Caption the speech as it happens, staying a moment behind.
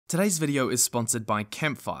Today's video is sponsored by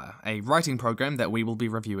Campfire, a writing program that we will be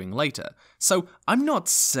reviewing later. So I'm not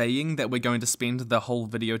saying that we're going to spend the whole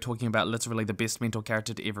video talking about literally the best mentor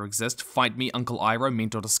character to ever exist, fight me Uncle Iroh,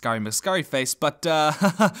 mentor to Scurry McScurryface, but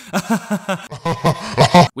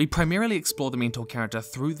we primarily explore the mentor character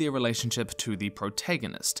through their relationship to the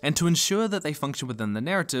protagonist, and to ensure that they function within the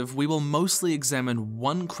narrative, we will mostly examine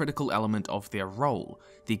one critical element of their role,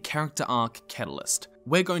 the character arc catalyst.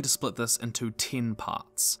 We're going to split this into 10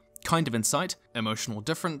 parts. Kind of insight, emotional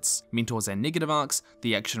difference, mentors and negative arcs,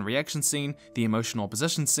 the action-reaction scene, the emotional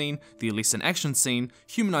opposition scene, the lesson action scene,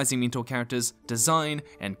 humanizing mentor characters, design,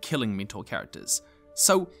 and killing mentor characters.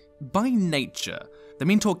 So, by nature, the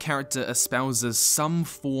mentor character espouses some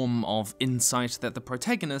form of insight that the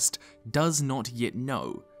protagonist does not yet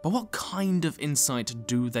know. But what kind of insight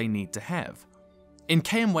do they need to have? In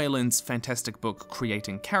K.M. Whalen's fantastic book,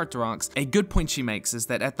 Creating Character Arcs, a good point she makes is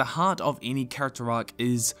that at the heart of any character arc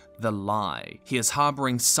is the lie. He is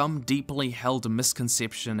harboring some deeply held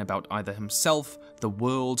misconception about either himself, the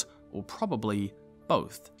world, or probably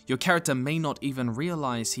both. Your character may not even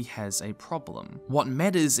realize he has a problem. What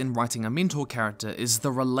matters in writing a mentor character is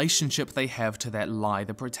the relationship they have to that lie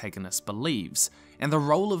the protagonist believes, and the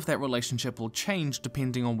role of that relationship will change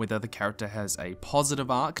depending on whether the character has a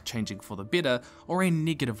positive arc, changing for the better, or a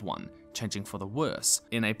negative one, changing for the worse.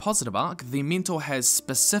 In a positive arc, the mentor has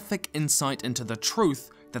specific insight into the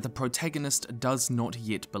truth that the protagonist does not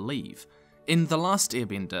yet believe. In The Last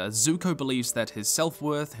Airbender, Zuko believes that his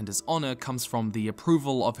self-worth and his honor comes from the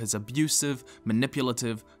approval of his abusive,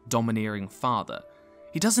 manipulative, domineering father.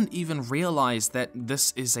 He doesn't even realize that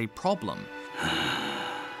this is a problem.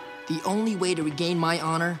 The only way to regain my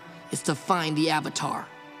honor is to find the Avatar.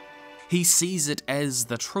 He sees it as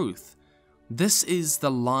the truth. This is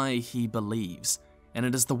the lie he believes, and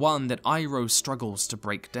it is the one that Iroh struggles to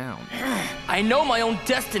break down. I know my own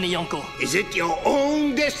destiny, Uncle. Is it your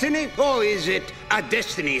own destiny, or is it a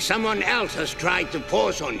destiny someone else has tried to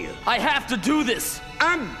force on you? I have to do this.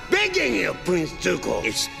 I'm begging you, Prince Zuko.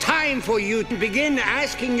 It's time for you to begin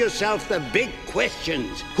asking yourself the big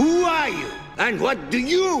questions. Who are you, and what do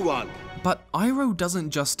you want? But Iroh doesn't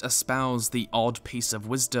just espouse the odd piece of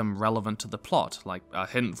wisdom relevant to the plot, like a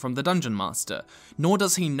hint from the Dungeon Master, nor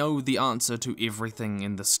does he know the answer to everything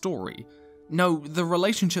in the story. No, the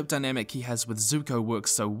relationship dynamic he has with Zuko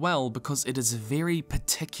works so well because it is very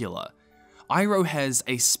particular. Iroh has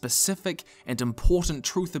a specific and important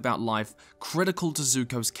truth about life critical to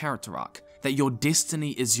Zuko's character arc, that your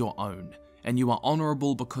destiny is your own, and you are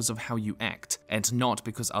honorable because of how you act, and not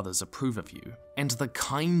because others approve of you. And the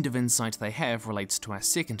kind of insight they have relates to our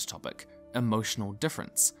second topic, emotional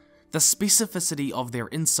difference. The specificity of their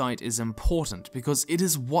insight is important because it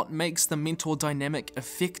is what makes the mentor dynamic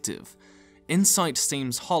effective. Insight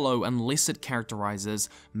seems hollow unless it characterizes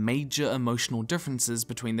major emotional differences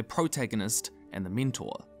between the protagonist and the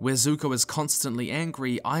mentor. Where Zuko is constantly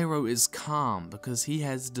angry, Iroh is calm because he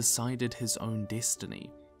has decided his own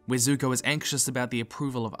destiny. Where Zuko is anxious about the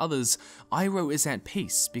approval of others, Iroh is at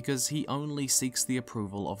peace because he only seeks the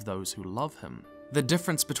approval of those who love him. The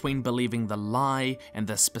difference between believing the lie and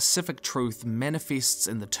the specific truth manifests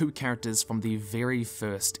in the two characters from the very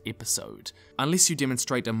first episode. Unless you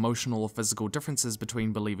demonstrate emotional or physical differences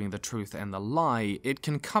between believing the truth and the lie, it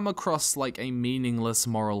can come across like a meaningless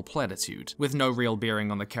moral platitude, with no real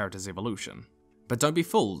bearing on the character's evolution. But don't be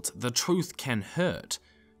fooled, the truth can hurt.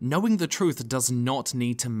 Knowing the truth does not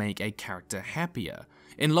need to make a character happier.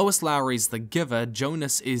 In Lois Lowry's The Giver,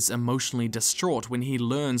 Jonas is emotionally distraught when he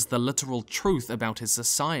learns the literal truth about his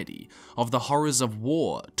society, of the horrors of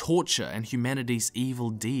war, torture, and humanity's evil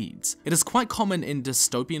deeds. It is quite common in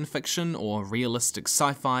dystopian fiction or realistic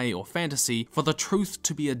sci-fi or fantasy for the truth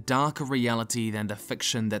to be a darker reality than the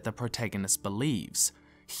fiction that the protagonist believes.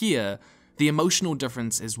 Here, the emotional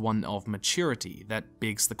difference is one of maturity that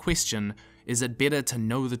begs the question, is it better to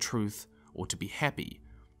know the truth or to be happy?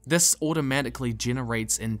 This automatically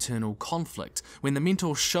generates internal conflict when the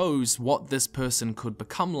mentor shows what this person could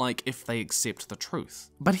become like if they accept the truth.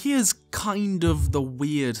 But here's kind of the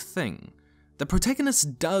weird thing. The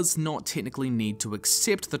protagonist does not technically need to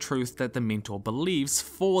accept the truth that the mentor believes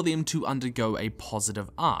for them to undergo a positive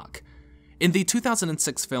arc. In the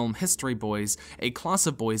 2006 film History Boys, a class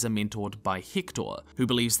of boys are mentored by Hector, who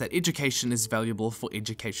believes that education is valuable for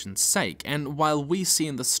education's sake, and while we see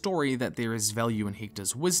in the story that there is value in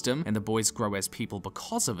Hector's wisdom and the boys grow as people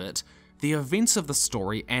because of it, the events of the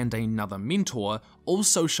story and another mentor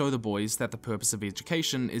also show the boys that the purpose of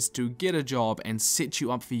education is to get a job and set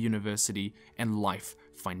you up for university and life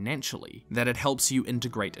financially, that it helps you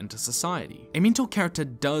integrate into society. A mentor character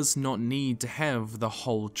does not need to have the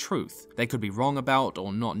whole truth. They could be wrong about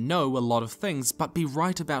or not know a lot of things, but be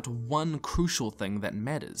right about one crucial thing that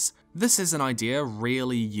matters. This is an idea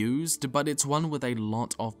rarely used, but it's one with a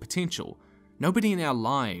lot of potential. Nobody in our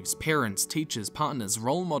lives, parents, teachers, partners,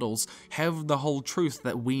 role models, have the whole truth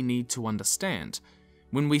that we need to understand.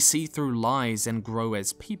 When we see through lies and grow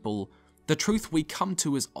as people, the truth we come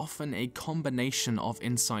to is often a combination of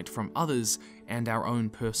insight from others and our own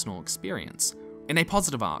personal experience. In a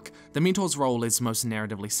positive arc, the mentor's role is most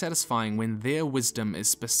narratively satisfying when their wisdom is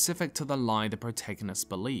specific to the lie the protagonist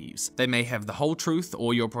believes. They may have the whole truth,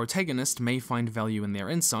 or your protagonist may find value in their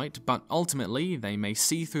insight, but ultimately they may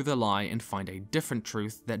see through the lie and find a different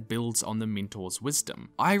truth that builds on the mentor's wisdom.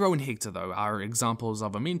 Iroh and Hector, though, are examples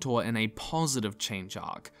of a mentor in a positive change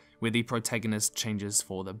arc, where the protagonist changes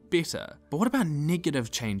for the better. But what about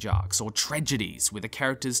negative change arcs or tragedies where the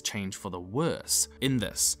characters change for the worse? In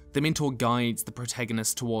this, the mentor guides the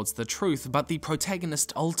protagonist towards the truth, but the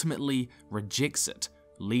protagonist ultimately rejects it,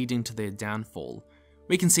 leading to their downfall.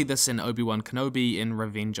 We can see this in Obi-Wan Kenobi in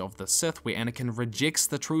Revenge of the Sith, where Anakin rejects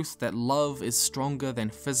the truth that love is stronger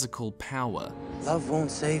than physical power. Love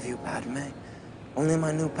won't save you, Padme. Only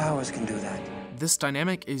my new powers can do that. This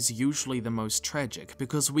dynamic is usually the most tragic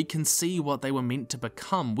because we can see what they were meant to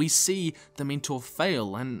become. We see the mentor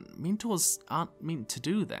fail, and mentors aren't meant to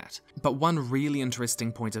do that. But one really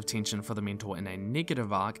interesting point of tension for the mentor in a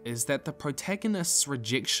negative arc is that the protagonist's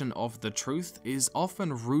rejection of the truth is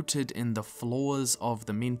often rooted in the flaws of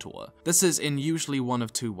the mentor. This is in usually one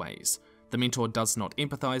of two ways. The mentor does not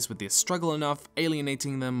empathize with their struggle enough,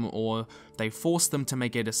 alienating them, or they force them to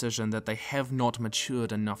make a decision that they have not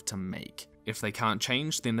matured enough to make. If they can't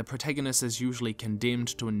change, then the protagonist is usually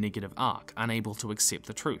condemned to a negative arc, unable to accept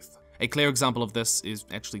the truth. A clear example of this is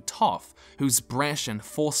actually Toph, whose brash and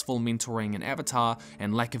forceful mentoring in Avatar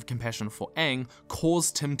and lack of compassion for Aang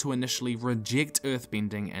caused him to initially reject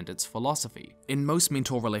earthbending and its philosophy. In most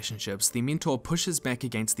mentor relationships, the mentor pushes back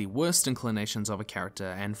against the worst inclinations of a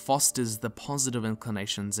character and fosters the positive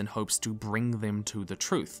inclinations in hopes to bring them to the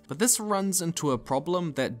truth. But this runs into a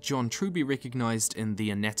problem that John Truby recognized in The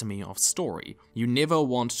Anatomy of Story. You never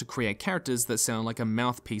want to create characters that sound like a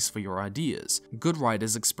mouthpiece for your ideas. Good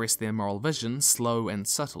writers express their moral vision slow and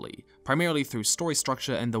subtly, primarily through story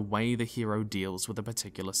structure and the way the hero deals with a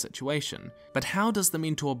particular situation. But how does the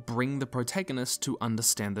mentor bring the protagonist to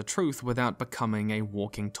understand the truth without becoming a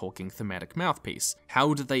walking, talking thematic mouthpiece?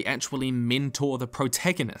 How do they actually mentor the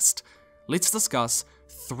protagonist? Let's discuss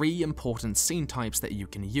 3 important scene types that you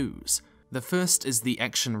can use. The first is the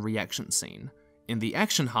action-reaction scene. In the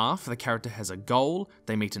action half, the character has a goal,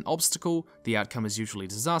 they meet an obstacle, the outcome is usually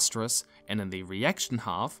disastrous, and in the reaction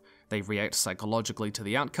half, they react psychologically to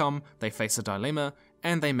the outcome, they face a dilemma,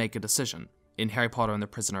 and they make a decision. In Harry Potter and the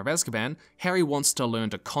Prisoner of Azkaban, Harry wants to learn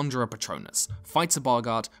to conjure a Patronus, fights a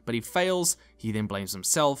Boggart, but he fails, he then blames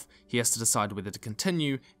himself, he has to decide whether to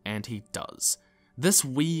continue, and he does. This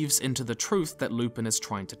weaves into the truth that Lupin is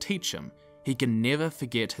trying to teach him. He can never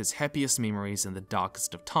forget his happiest memories in the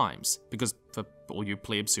darkest of times, because for all you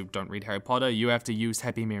plebs who don't read Harry Potter, you have to use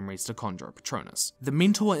happy memories to conjure a Patronus. The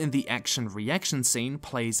mentor in the action-reaction scene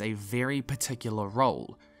plays a very particular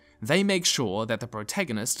role. They make sure that the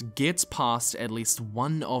protagonist gets past at least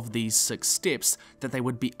one of these 6 steps that they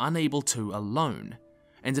would be unable to alone.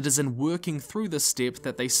 And it is in working through this step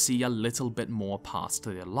that they see a little bit more past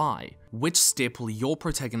their lie. Which step will your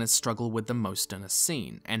protagonist struggle with the most in a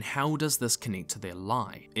scene, and how does this connect to their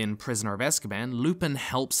lie? In Prisoner of Azkaban, Lupin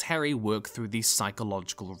helps Harry work through the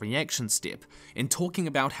psychological reaction step, in talking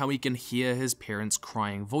about how he can hear his parents'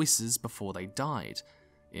 crying voices before they died.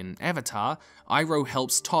 In Avatar, Iroh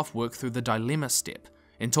helps Toph work through the dilemma step,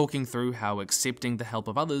 in talking through how accepting the help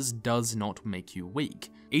of others does not make you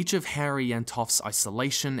weak. Each of Harry and Toph's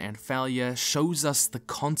isolation and failure shows us the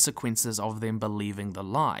consequences of them believing the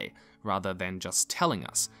lie, rather than just telling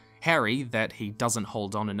us. Harry, that he doesn't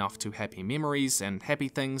hold on enough to happy memories and happy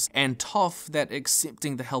things, and Toph, that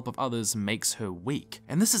accepting the help of others makes her weak.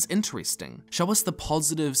 And this is interesting. Show us the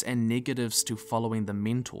positives and negatives to following the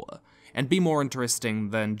mentor, and be more interesting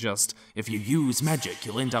than just, if you use magic,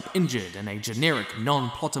 you'll end up injured in a generic,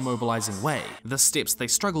 non-plot immobilizing way. The steps they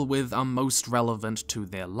struggle with are most relevant to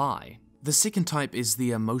their lie. The second type is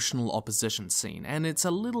the emotional opposition scene, and it's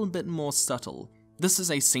a little bit more subtle. This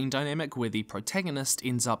is a scene dynamic where the protagonist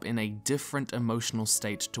ends up in a different emotional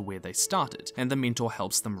state to where they started, and the mentor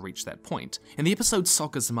helps them reach that point. In the episode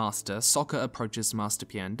Sokka's Master, Sokka approaches Master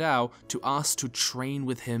Piandao to ask to train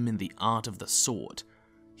with him in the art of the sword.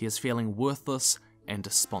 He is feeling worthless and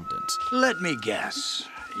despondent. Let me guess.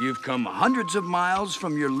 You've come hundreds of miles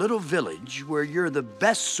from your little village where you're the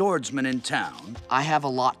best swordsman in town. I have a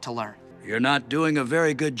lot to learn. You're not doing a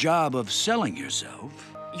very good job of selling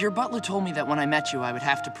yourself. Your butler told me that when I met you, I would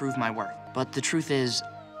have to prove my worth. But the truth is,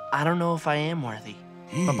 I don't know if I am worthy.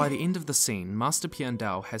 But by the end of the scene, Master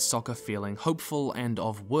Piandao has Sokka feeling hopeful and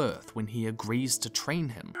of worth when he agrees to train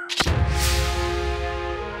him.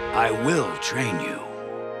 I will train you.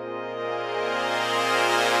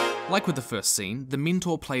 Like with the first scene, the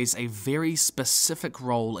mentor plays a very specific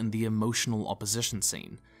role in the emotional opposition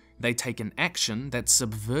scene. They take an action that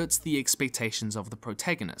subverts the expectations of the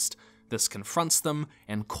protagonist. This confronts them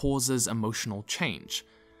and causes emotional change.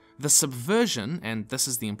 The subversion, and this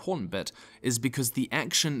is the important bit, is because the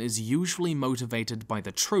action is usually motivated by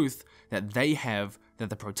the truth that they have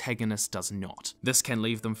that the protagonist does not. This can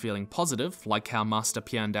leave them feeling positive, like how Master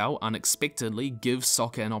Piandao unexpectedly gives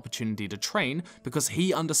Sokka an opportunity to train because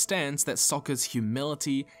he understands that Sokka's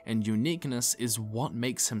humility and uniqueness is what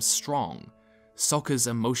makes him strong. Sokka's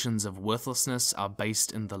emotions of worthlessness are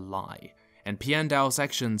based in the lie, and Piandao's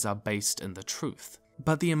actions are based in the truth.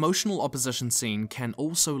 But the emotional opposition scene can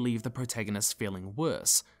also leave the protagonist feeling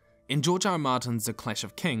worse. In George R. R. Martin's The Clash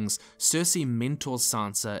of Kings, Cersei mentors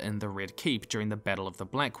Sansa in the Red Keep during the Battle of the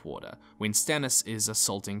Blackwater, when Stannis is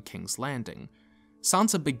assaulting King's Landing.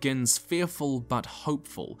 Sansa begins fearful but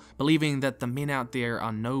hopeful, believing that the men out there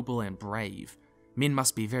are noble and brave. Men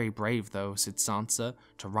must be very brave though, said Sansa,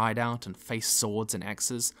 to ride out and face swords and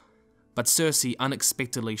axes. But Cersei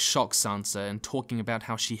unexpectedly shocks Sansa in talking about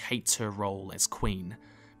how she hates her role as queen,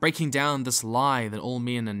 breaking down this lie that all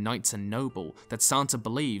men and knights are noble that Sansa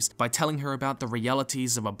believes by telling her about the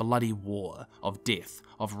realities of a bloody war, of death,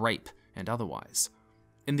 of rape, and otherwise.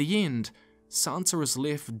 In the end, Sansa is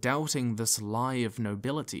left doubting this lie of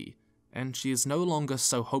nobility, and she is no longer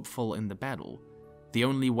so hopeful in the battle. The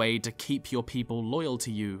only way to keep your people loyal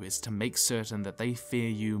to you is to make certain that they fear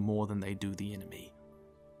you more than they do the enemy.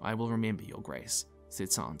 I will remember your grace, said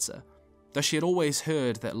Sansa, though she had always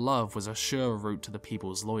heard that love was a sure route to the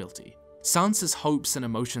people's loyalty. Sansa's hopes and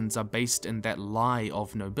emotions are based in that lie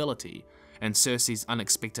of nobility, and Cersei's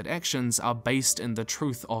unexpected actions are based in the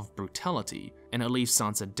truth of brutality, and it leaves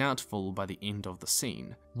Sansa doubtful by the end of the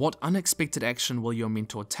scene. What unexpected action will your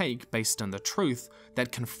mentor take based on the truth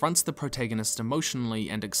that confronts the protagonist emotionally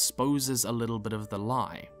and exposes a little bit of the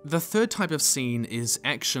lie? The third type of scene is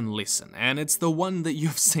action lesson, and it's the one that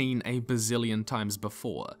you've seen a bazillion times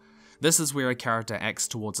before. This is where a character acts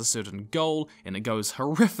towards a certain goal and it goes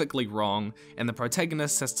horrifically wrong, and the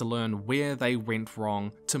protagonist has to learn where they went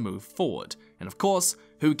wrong to move forward. And of course,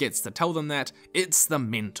 who gets to tell them that? It's the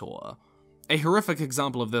mentor. A horrific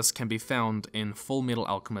example of this can be found in Fullmetal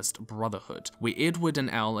Alchemist Brotherhood, where Edward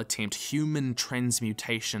and Al attempt human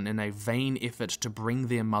transmutation in a vain effort to bring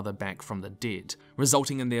their mother back from the dead,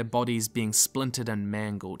 resulting in their bodies being splintered and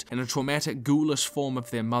mangled, and a traumatic ghoulish form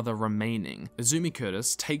of their mother remaining. Izumi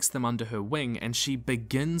Curtis takes them under her wing and she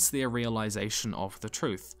begins their realization of the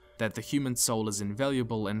truth, that the human soul is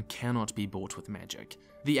invaluable and cannot be bought with magic.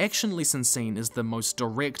 The action lesson scene is the most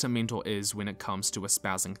direct a mentor is when it comes to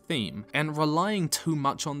espousing theme, and relying too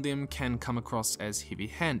much on them can come across as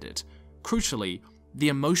heavy-handed. Crucially, the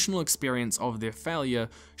emotional experience of their failure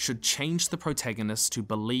should change the protagonist to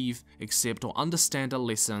believe, accept, or understand a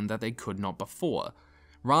lesson that they could not before,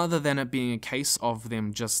 rather than it being a case of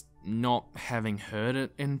them just not having heard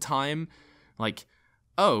it in time. Like,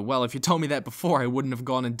 oh, well, if you told me that before, I wouldn't have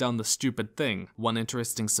gone and done the stupid thing. One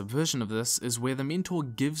interesting subversion of this is where the mentor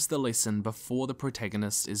gives the lesson before the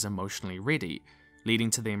protagonist is emotionally ready,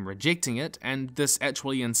 leading to them rejecting it, and this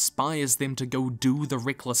actually inspires them to go do the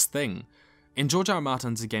reckless thing. In George R. R.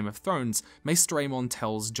 Martin's Game of Thrones, Maester Aemon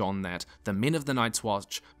tells Jon that the men of the Night's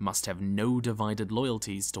Watch must have no divided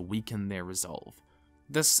loyalties to weaken their resolve.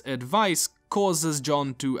 This advice causes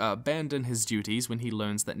Jon to abandon his duties when he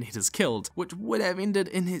learns that Ned is killed, which would have ended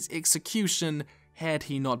in his execution had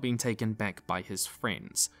he not been taken back by his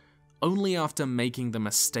friends. Only after making the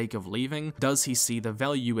mistake of leaving does he see the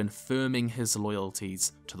value in firming his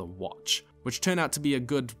loyalties to the Watch, which turn out to be a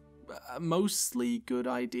good, mostly good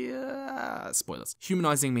idea. Spoilers.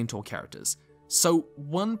 Humanizing mentor characters. So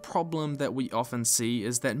one problem that we often see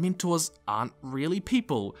is that mentors aren't really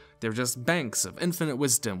people. They're just banks of infinite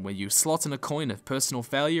wisdom where you slot in a coin of personal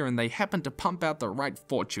failure and they happen to pump out the right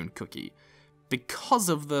fortune cookie. Because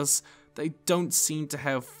of this, they don't seem to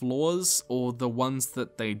have flaws, or the ones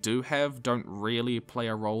that they do have don't really play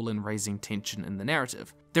a role in raising tension in the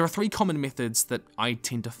narrative. There are three common methods that I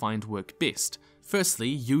tend to find work best. Firstly,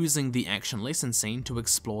 using the action lesson scene to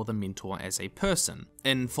explore the mentor as a person.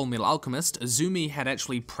 In Fullmetal Alchemist, Izumi had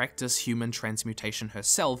actually practiced human transmutation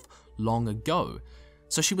herself long ago.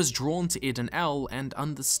 so she was drawn to Ed and Elle and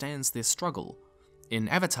understands their struggle. In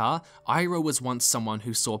Avatar, Iroh was once someone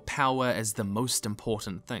who saw power as the most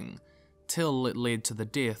important thing, till it led to the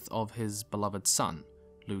death of his beloved son,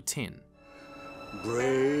 Lupin.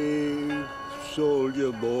 Brave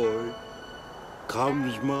soldier boy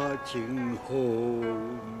comes marching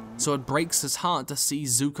home. So it breaks his heart to see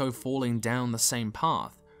Zuko falling down the same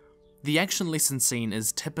path. The action lesson scene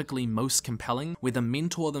is typically most compelling where the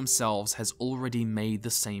mentor themselves has already made the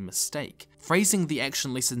same mistake. Phrasing the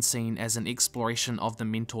action lesson scene as an exploration of the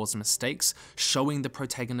mentor's mistakes, showing the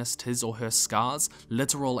protagonist his or her scars,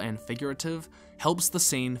 literal and figurative, helps the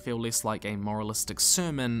scene feel less like a moralistic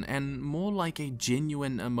sermon and more like a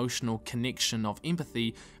genuine emotional connection of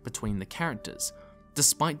empathy between the characters,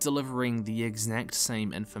 despite delivering the exact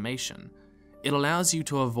same information. It allows you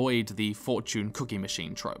to avoid the fortune cookie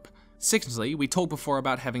machine trope. Secondly, we talked before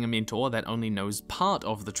about having a mentor that only knows part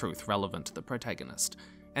of the truth relevant to the protagonist.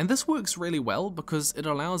 And this works really well because it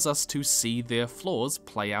allows us to see their flaws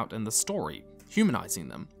play out in the story, humanizing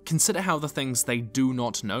them. Consider how the things they do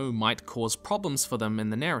not know might cause problems for them in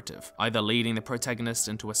the narrative, either leading the protagonist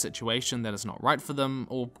into a situation that is not right for them,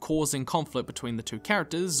 or causing conflict between the two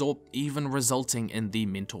characters, or even resulting in the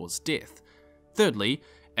mentor's death. Thirdly,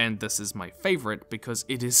 and this is my favorite because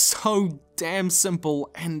it is so damn simple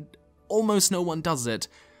and almost no one does it,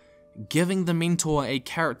 giving the mentor a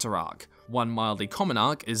character arc. One mildly common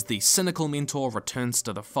arc is the cynical mentor returns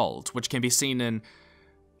to the fold, which can be seen in...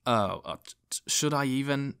 should I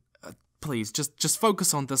even... please, just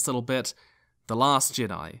focus on this little bit. The Last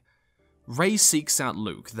Jedi. Rey seeks out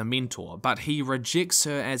Luke, the mentor, but he rejects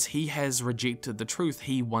her as he has rejected the truth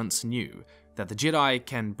he once knew, that the Jedi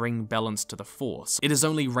can bring balance to the Force. It is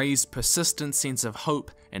only Rey's persistent sense of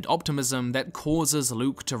hope and optimism that causes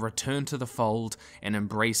Luke to return to the fold and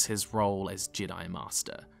embrace his role as Jedi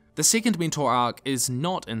Master. The second mentor arc is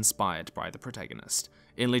not inspired by the protagonist.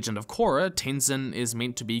 In Legend of Korra, Tenzin is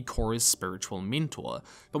meant to be Korra's spiritual mentor,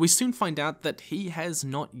 but we soon find out that he has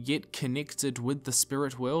not yet connected with the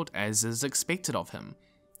spirit world as is expected of him.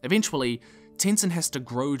 Eventually, Tenzin has to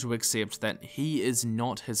grow to accept that he is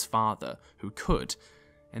not his father, who could,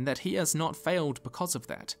 and that he has not failed because of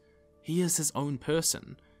that. He is his own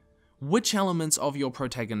person. Which elements of your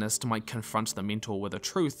protagonist might confront the mentor with a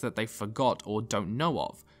truth that they forgot or don't know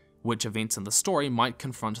of? Which events in the story might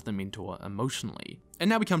confront the mentor emotionally?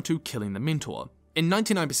 And now we come to killing the mentor. In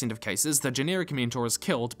 99% of cases, the generic mentor is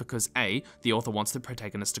killed because A, the author wants the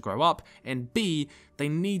protagonist to grow up, and B, they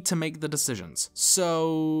need to make the decisions.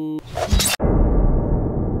 So...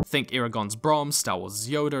 think Eragon's Brom, Star Wars'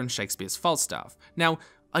 Yoda, and Shakespeare's Falstaff. Now,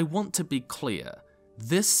 I want to be clear,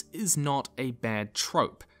 this is not a bad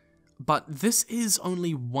trope, but this is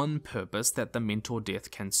only one purpose that the mentor death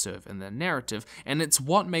can serve in the narrative, and it's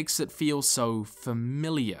what makes it feel so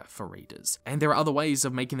familiar for readers. And there are other ways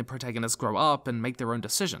of making the protagonist grow up and make their own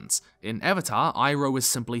decisions. In Avatar, Iroh is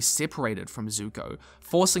simply separated from Zuko,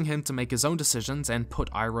 forcing him to make his own decisions and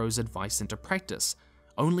put Iroh's advice into practice.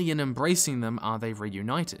 Only in embracing them are they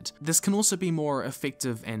reunited. This can also be more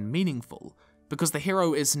effective and meaningful, because the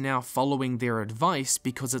hero is now following their advice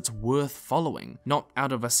because it's worth following, not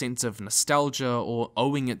out of a sense of nostalgia or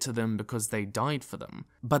owing it to them because they died for them.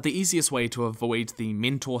 But the easiest way to avoid the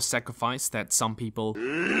mentor sacrifice that some people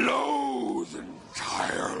loathe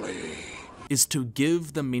entirely is to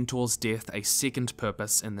give the mentor's death a second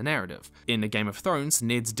purpose in the narrative. In A Game of Thrones,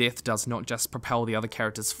 Ned's death does not just propel the other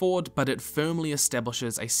characters forward, but it firmly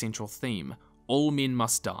establishes a central theme. All men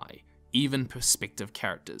must die, even perspective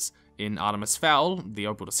characters. In Artemis Fowl, The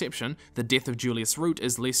Opal Deception, the death of Julius Root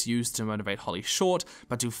is less used to motivate Holly Short,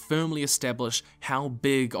 but to firmly establish how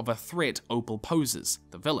big of a threat Opal poses,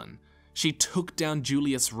 the villain. She took down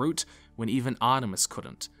Julius Root when even Artemis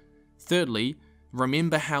couldn't. Thirdly,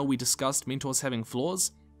 remember how we discussed mentors having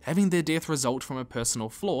flaws? Having their death result from a personal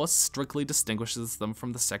flaw strictly distinguishes them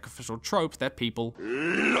from the sacrificial trope that people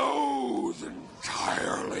loathe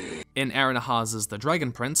entirely. In Aaron Ahaz's The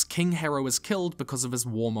Dragon Prince, King Harrow is killed because of his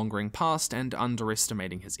warmongering past and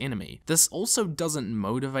underestimating his enemy. This also doesn't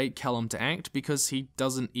motivate Callum to act because he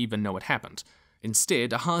doesn't even know it happened.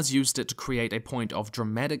 Instead, Ahaz used it to create a point of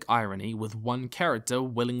dramatic irony with one character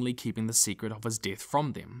willingly keeping the secret of his death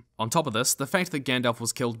from them. On top of this, the fact that Gandalf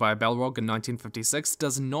was killed by a Balrog in 1956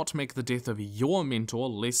 does not make the death of your mentor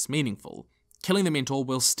less meaningful. Killing the mentor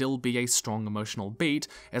will still be a strong emotional beat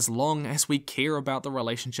as long as we care about the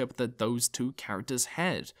relationship that those two characters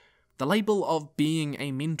had. The label of being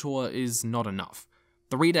a mentor is not enough.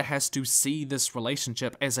 The reader has to see this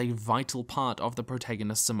relationship as a vital part of the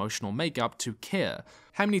protagonist's emotional makeup to care,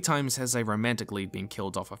 How many times has a romantic lead been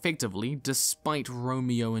killed off effectively, despite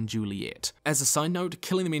Romeo and Juliet? As a side note,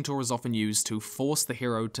 killing the mentor is often used to force the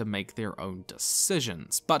hero to make their own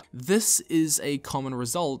decisions, but this is a common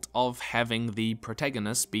result of having the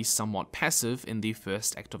protagonist be somewhat passive in the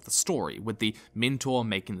first act of the story, with the mentor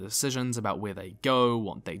making the decisions about where they go,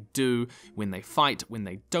 what they do, when they fight, when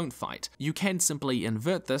they don't fight. You can simply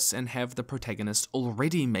invert this and have the protagonist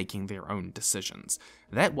already making their own decisions.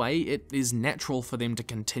 That way, it is natural for them to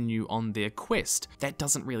continue on their quest. That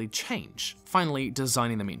doesn't really change. Finally,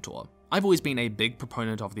 designing the mentor. I've always been a big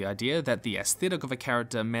proponent of the idea that the aesthetic of a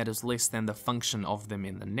character matters less than the function of them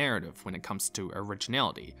in the narrative when it comes to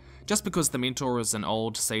originality. Just because the mentor is an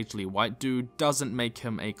old, sagely white dude doesn't make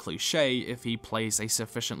him a cliche if he plays a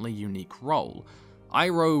sufficiently unique role.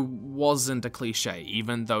 Iroh wasn't a cliche,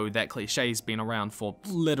 even though that cliché's been around for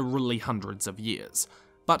literally hundreds of years.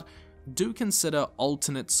 But do consider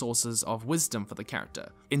alternate sources of wisdom for the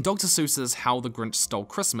character. In Dr. Seuss's How the Grinch Stole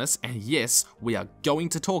Christmas, and yes, we are going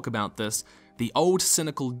to talk about this, the old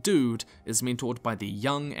cynical dude is mentored by the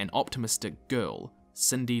young and optimistic girl,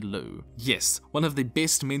 Cindy Lou. Yes, one of the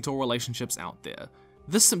best mentor relationships out there.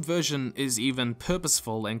 This subversion is even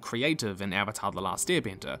purposeful and creative in Avatar: The Last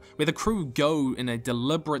Airbender, where the crew go in a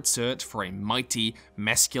deliberate search for a mighty,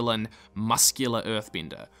 masculine, muscular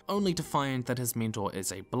earthbender, only to find that his mentor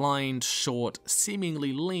is a blind, short,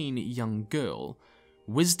 seemingly lean young girl.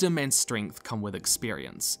 Wisdom and strength come with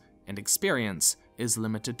experience, and experience is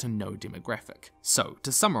limited to no demographic. So,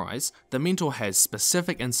 to summarize, the mentor has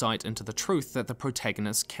specific insight into the truth that the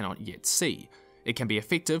protagonist cannot yet see. It can be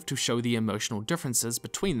effective to show the emotional differences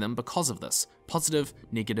between them because of this, positive,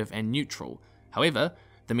 negative, and neutral. However,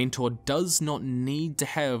 the mentor does not need to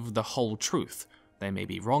have the whole truth. They may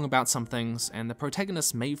be wrong about some things, and the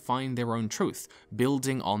protagonist may find their own truth,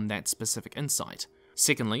 building on that specific insight.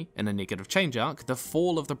 Secondly, in a negative change arc, the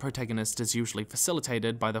fall of the protagonist is usually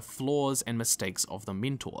facilitated by the flaws and mistakes of the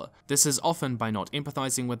mentor. This is often by not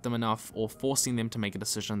empathizing with them enough or forcing them to make a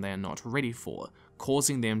decision they are not ready for,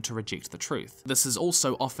 causing them to reject the truth. This is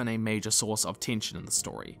also often a major source of tension in the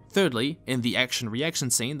story. Thirdly, in the action-reaction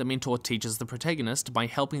scene, the mentor teaches the protagonist by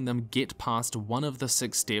helping them get past one of the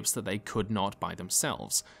 6 steps that they could not by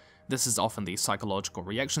themselves. This is often the psychological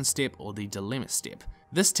reaction step or the dilemma step.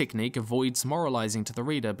 This technique avoids moralizing to the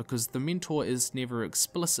reader because the mentor is never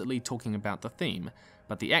explicitly talking about the theme,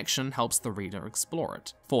 but the action helps the reader explore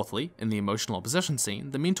it. Fourthly, in the emotional opposition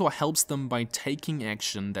scene, the mentor helps them by taking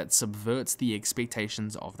action that subverts the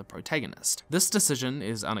expectations of the protagonist. This decision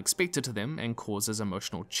is unexpected to them and causes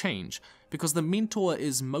emotional change, because the mentor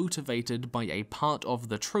is motivated by a part of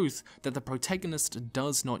the truth that the protagonist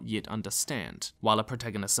does not yet understand, while a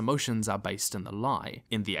protagonist's emotions are based in the lie.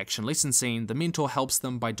 In the action lesson scene, the mentor helps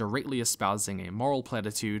them by directly espousing a moral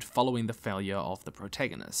platitude following the failure of the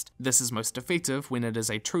protagonist. This is most effective when it is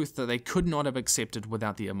a truth that they could not have accepted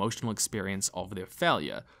without the emotional experience of their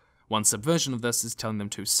failure. One subversion of this is telling them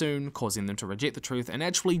too soon, causing them to reject the truth and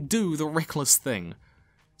actually do the reckless thing.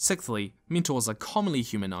 Sixthly, mentors are commonly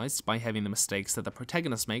humanized by having the mistakes that the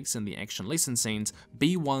protagonist makes in the action lesson scenes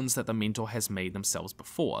be ones that the mentor has made themselves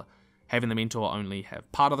before, having the mentor only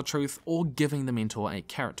have part of the truth or giving the mentor a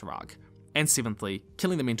character arc. And seventhly,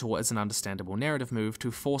 killing the mentor is an understandable narrative move to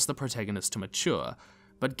force the protagonist to mature,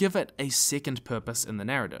 but give it a second purpose in the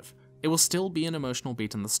narrative. It will still be an emotional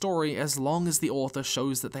beat in the story as long as the author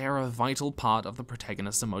shows that they are a vital part of the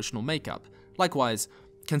protagonist's emotional makeup. Likewise,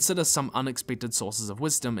 consider some unexpected sources of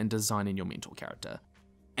wisdom in designing your mentor character.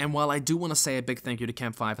 And while I do want to say a big thank you to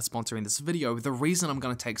Campfire for sponsoring this video, the reason I'm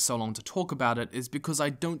going to take so long to talk about it is because I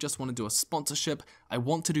don't just want to do a sponsorship, I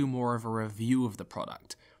want to do more of a review of the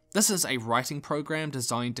product. This is a writing program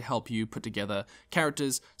designed to help you put together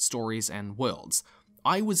characters, stories, and worlds.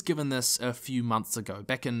 I was given this a few months ago,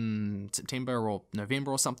 back in September or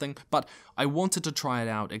November or something, but I wanted to try it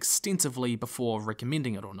out extensively before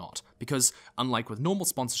recommending it or not, because unlike with normal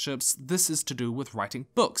sponsorships, this is to do with writing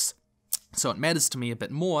books. So it matters to me a bit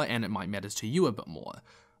more, and it might matter to you a bit more.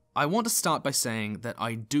 I want to start by saying that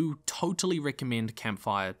I do totally recommend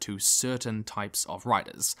Campfire to certain types of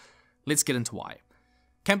writers. Let's get into why.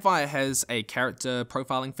 Campfire has a character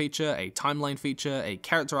profiling feature, a timeline feature, a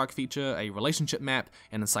character arc feature, a relationship map,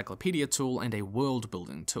 an encyclopedia tool, and a world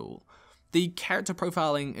building tool. The character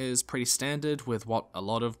profiling is pretty standard with what a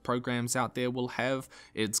lot of programs out there will have.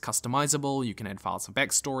 It's customizable, you can add files of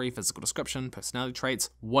backstory, physical description, personality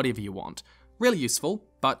traits, whatever you want. Really useful,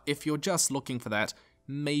 but if you're just looking for that,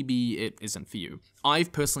 maybe it isn't for you.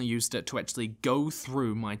 I've personally used it to actually go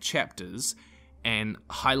through my chapters and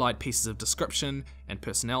highlight pieces of description and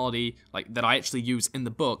personality like that I actually use in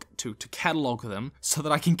the book to catalog them so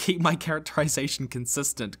that I can keep my characterization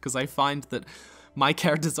consistent, because I find that my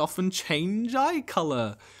characters often change eye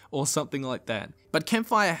color or something like that. But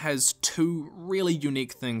Campfire has two really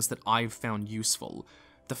unique things that I've found useful.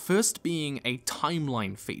 The first being a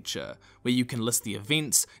timeline feature, where you can list the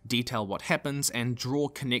events, detail what happens, and draw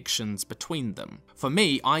connections between them. For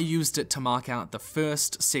me, I used it to mark out the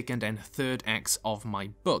first, second, and third acts of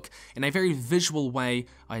my book in a very visual way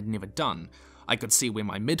I had never done. I could see where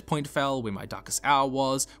my midpoint fell, where my darkest hour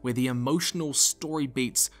was, where the emotional story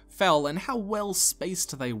beats fell, and how well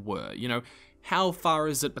spaced they were. You know, how far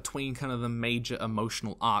is it between kind of the major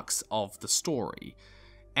emotional arcs of the story?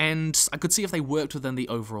 And I could see if they worked within the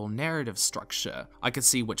overall narrative structure. I could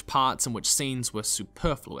see which parts and which scenes were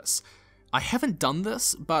superfluous. I haven't done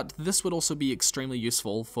this, but this would also be extremely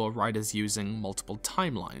useful for writers using multiple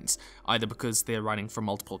timelines, either because they're writing from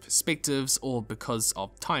multiple perspectives or because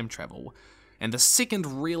of time travel. And the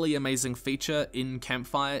second really amazing feature in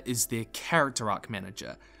Campfire is their character arc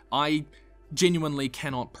manager. I genuinely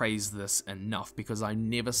cannot praise this enough because I've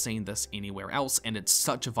never seen this anywhere else, and it's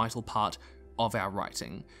such a vital part of our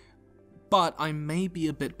writing. But I may be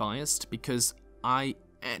a bit biased because I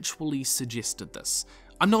actually suggested this.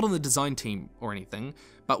 I'm not on the design team or anything,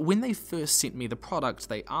 but when they first sent me the product,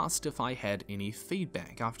 they asked if I had any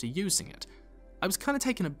feedback after using it. I was kind of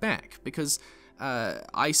taken aback because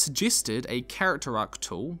I suggested a character arc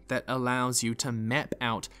tool that allows you to map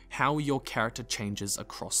out how your character changes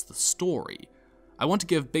across the story. I want to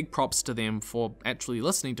give big props to them for actually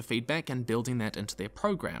listening to feedback and building that into their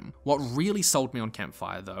program. What really sold me on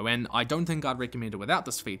Campfire though, and I don't think I'd recommend it without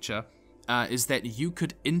this feature, is that you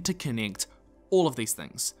could interconnect all of these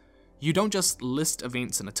things. You don't just list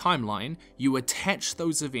events in a timeline, you attach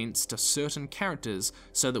those events to certain characters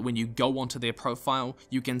so that when you go onto their profile,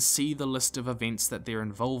 you can see the list of events that they're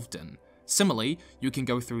involved in. Similarly, you can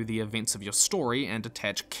go through the events of your story and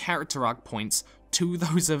attach character arc points to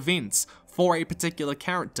those events for a particular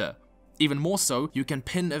character. Even more so, you can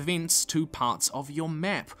pin events to parts of your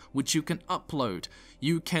map, which you can upload.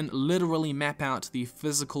 You can literally map out the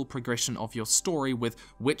physical progression of your story with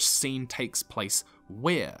which scene takes place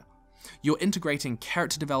where. You're integrating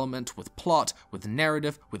character development with plot, with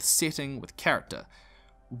narrative, with setting, with character.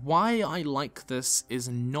 Why I like this is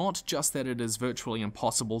not just that it is virtually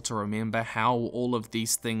impossible to remember how all of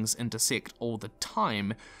these things intersect all the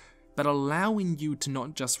time, but allowing you to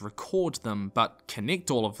not just record them, but connect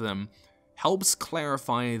all of them, helps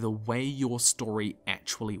clarify the way your story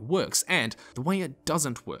actually works, and the way it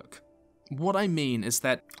doesn't work. What I mean is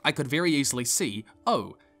that I could very easily see,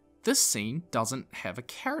 oh, this scene doesn't have a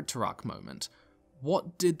character arc moment.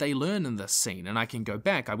 What did they learn in this scene? And I can go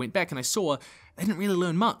back. I went back and I saw they didn't really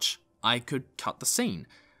learn much. I could cut the scene.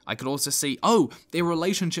 I could also see, oh, their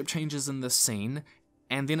relationship changes in this scene,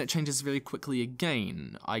 and then it changes very quickly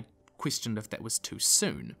again. I questioned if that was too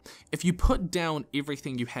soon. If you put down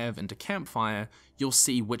everything you have into Campfire, you'll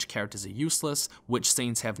see which characters are useless, which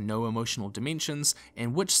scenes have no emotional dimensions,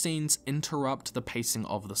 and which scenes interrupt the pacing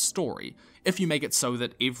of the story. If you make it so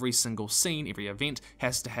that every single scene, every event,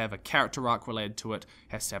 has to have a character arc related to it,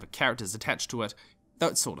 has to have characters attached to it,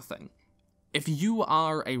 that sort of thing. If you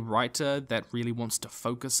are a writer that really wants to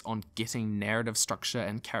focus on getting narrative structure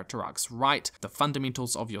and character arcs right, the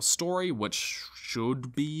fundamentals of your story, which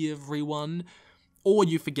should be everyone, or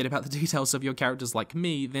you forget about the details of your characters like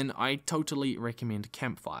me, then I totally recommend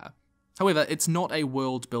Campfire. However, it's not a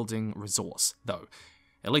world-building resource, though.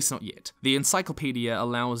 At least not yet. The encyclopedia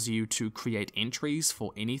allows you to create entries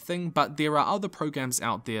for anything, but there are other programs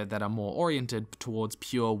out there that are more oriented towards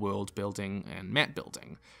pure world building and map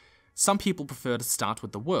building. Some people prefer to start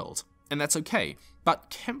with the world, and that's okay, but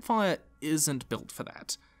Campfire isn't built for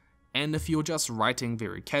that. And if you're just writing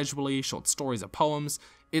very casually, short stories or poems,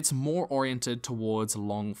 it's more oriented towards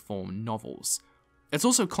long-form novels. It's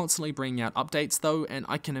also constantly bringing out updates though, and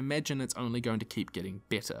I can imagine it's only going to keep getting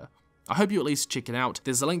better. I hope you at least check it out.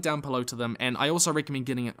 There's a link down below to them, and I also recommend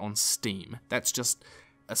getting it on Steam. That's just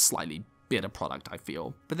a slightly better product, I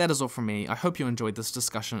feel. But that is all from me. I hope you enjoyed this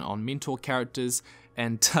discussion on mentor characters,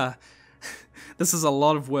 and this is a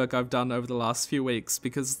lot of work I've done over the last few weeks,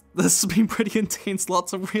 because this has been pretty intense,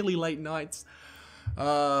 lots of really late nights,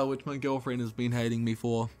 which my girlfriend has been hating me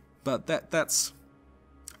for, but that's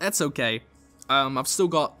okay. I've still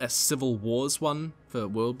got a Civil Wars one for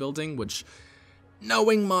world building, which,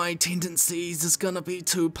 knowing my tendencies, is gonna be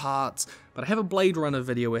 2 parts, but I have a Blade Runner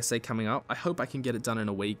video essay coming up. I hope I can get it done in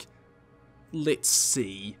a week. Let's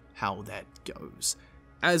see how that goes.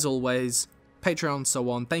 As always, Patreon, so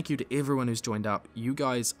on, thank you to everyone who's joined up. You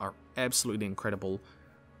guys are absolutely incredible.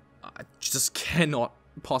 I just cannot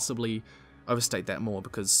possibly overstate that more,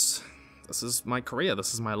 because this is my career,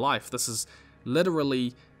 this is my life, this is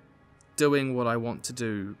literally doing what I want to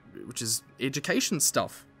do, which is education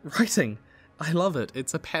stuff, writing. I love it,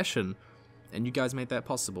 it's a passion, and you guys made that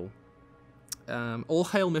possible. All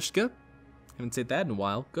hail Mishka, haven't said that in a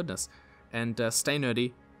while, goodness, and stay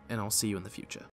nerdy, and I'll see you in the future.